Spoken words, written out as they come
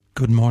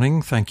Good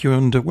morning, thank you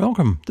and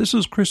welcome. This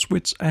is Chris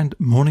Witts and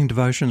Morning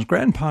Devotions.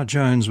 Grandpa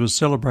Jones was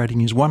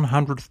celebrating his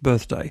 100th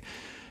birthday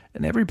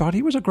and everybody,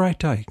 it was a great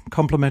day,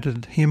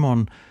 complimented him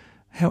on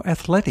how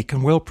athletic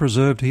and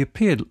well-preserved he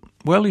appeared.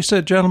 Well, he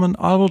said, "Gentlemen,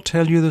 I will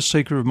tell you the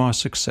secret of my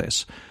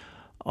success.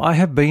 I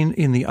have been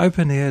in the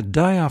open air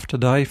day after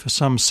day for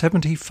some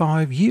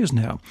 75 years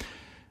now."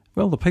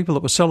 Well, the people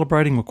that were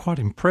celebrating were quite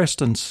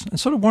impressed and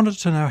sort of wanted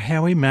to know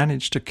how he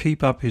managed to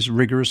keep up his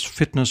rigorous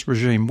fitness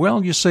regime.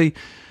 Well, you see,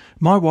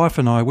 my wife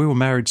and I, we were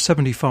married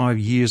 75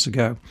 years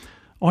ago.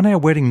 On our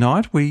wedding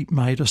night, we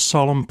made a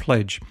solemn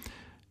pledge.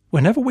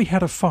 Whenever we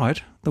had a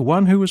fight, the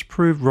one who was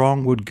proved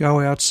wrong would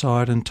go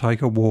outside and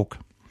take a walk.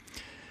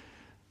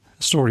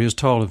 The story is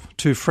told of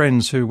two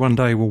friends who one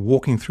day were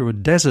walking through a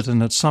desert,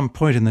 and at some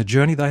point in their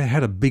journey they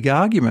had a big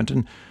argument,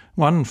 and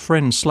one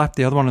friend slapped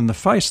the other one in the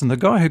face, and the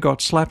guy who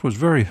got slapped was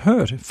very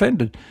hurt,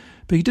 offended,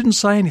 but he didn't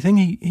say anything.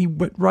 He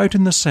wrote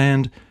in the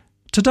sand,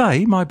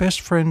 "Today my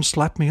best friend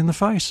slapped me in the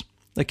face."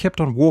 They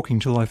kept on walking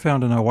till they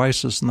found an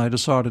oasis and they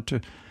decided to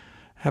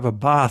have a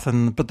bath,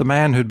 but the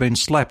man who'd been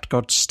slapped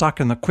got stuck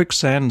in the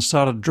quicksand and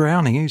started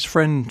drowning. His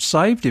friend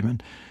saved him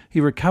and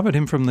he recovered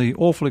him from the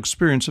awful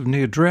experience of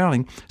near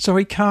drowning. So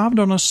he carved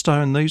on a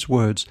stone these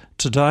words,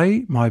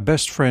 "Today my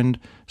best friend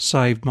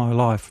saved my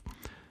life."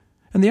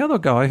 And the other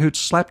guy who'd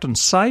slapped and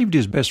saved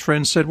his best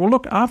friend said, "Well,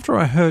 look, after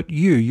I hurt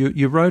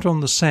you wrote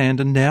on the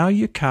sand and now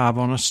you carve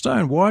on a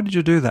stone. Why did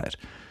you do that?"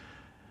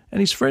 And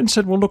his friend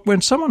said, "Well, look,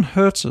 when someone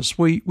hurts us,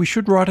 we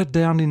should write it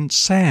down in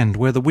sand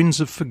where the winds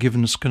of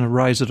forgiveness can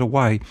erase it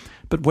away.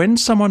 But when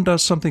someone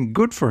does something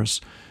good for us,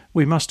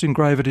 we must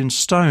engrave it in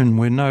stone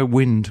where no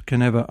wind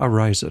can ever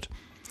erase it."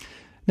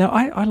 Now,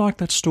 I like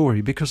that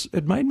story because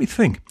it made me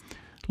think.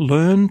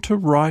 Learn to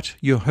write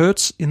your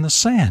hurts in the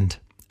sand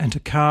and to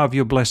carve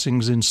your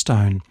blessings in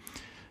stone.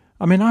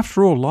 I mean,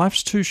 after all,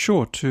 life's too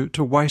short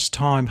to waste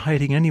time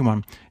hating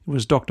anyone. It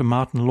was Dr.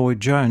 Martin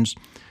Lloyd-Jones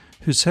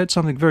who said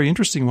something very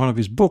interesting in one of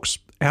his books.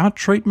 Our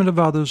treatment of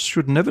others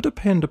should never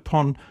depend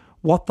upon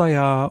what they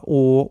are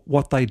or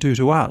what they do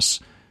to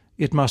us.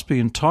 It must be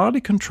entirely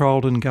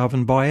controlled and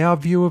governed by our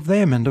view of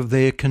them and of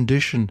their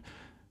condition.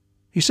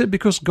 He said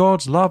because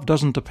God's love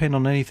doesn't depend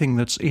on anything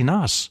that's in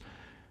us.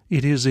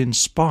 It is in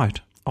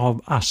spite of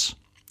us.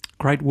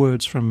 Great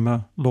words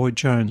from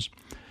Lloyd-Jones.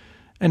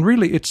 And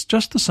really, it's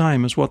just the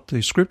same as what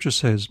the Scripture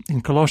says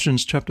in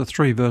Colossians chapter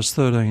 3, verse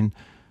 13.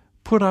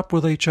 "Put up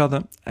with each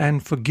other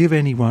and forgive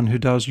anyone who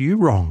does you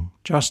wrong,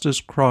 just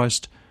as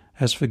Christ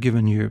has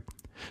forgiven you."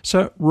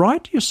 So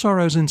write your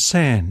sorrows in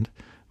sand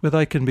where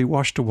they can be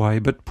washed away,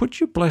 but put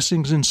your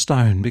blessings in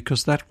stone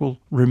because that will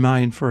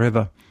remain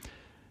forever.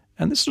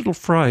 And this little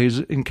phrase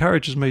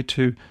encourages me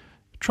to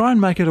try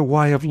and make it a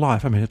way of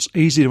life. I mean, it's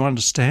easy to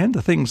understand.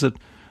 The things that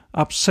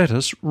upset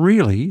us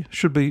really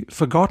should be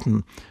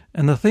forgotten.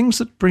 And the things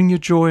that bring you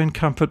joy and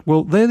comfort,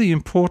 well, they're the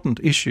important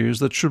issues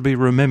that should be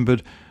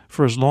remembered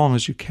for as long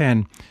as you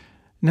can.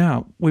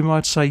 Now, we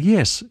might say,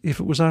 yes, if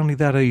it was only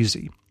that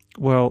easy.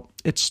 Well,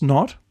 it's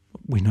not,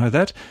 we know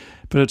that,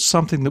 but it's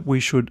something that we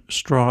should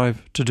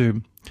strive to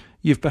do.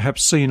 You've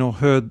perhaps seen or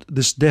heard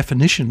this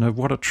definition of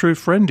what a true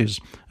friend is.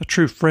 A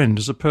true friend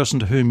is a person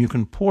to whom you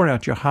can pour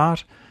out your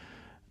heart,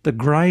 the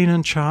grain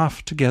and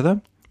chaff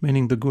together,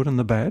 meaning the good and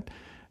the bad,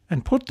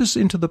 and put this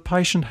into the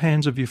patient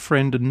hands of your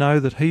friend and know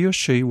that he or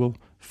she will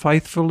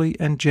faithfully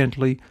and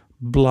gently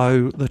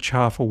blow the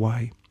chaff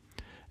away.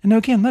 And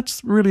again,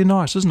 that's really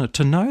nice, isn't it?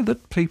 To know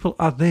that people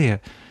are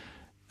there.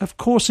 Of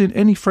course, in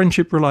any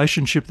friendship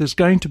relationship, there's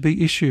going to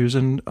be issues.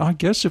 And I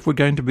guess if we're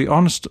going to be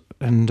honest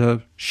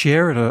and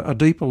share at a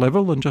deeper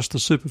level than just the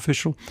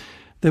superficial,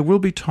 there will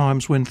be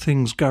times when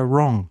things go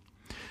wrong.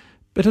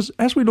 But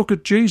as we look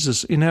at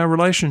Jesus in our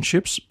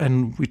relationships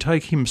and we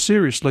take him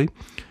seriously,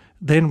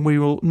 then we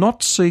will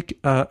not seek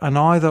an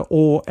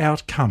either-or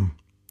outcome.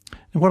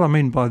 And what I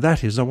mean by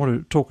that is, I want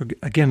to talk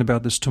again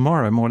about this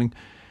tomorrow morning,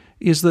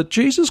 is that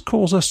Jesus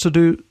calls us to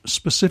do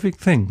specific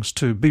things,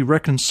 to be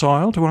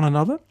reconciled to one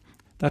another.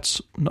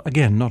 That's,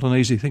 again, not an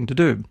easy thing to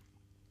do.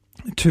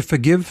 To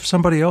forgive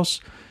somebody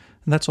else,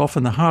 and that's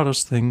often the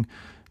hardest thing,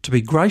 to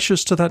be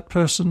gracious to that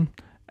person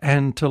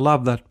and to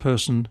love that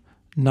person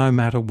no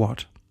matter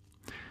what.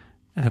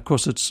 And of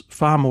course, it's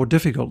far more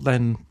difficult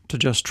than to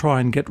just try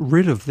and get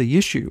rid of the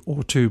issue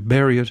or to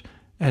bury it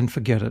and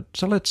forget it.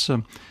 So let's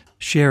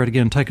share it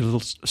again, take it a little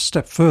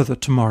step further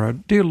tomorrow.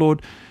 Dear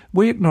Lord,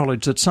 we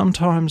acknowledge that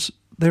sometimes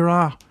there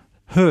are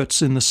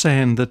hurts in the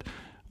sand that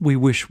we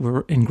wish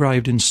were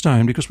engraved in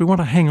stone because we want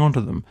to hang on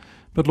to them.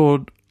 But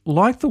Lord,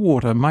 like the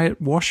water, may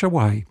it wash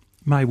away.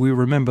 May we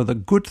remember the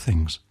good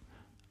things.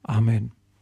 Amen.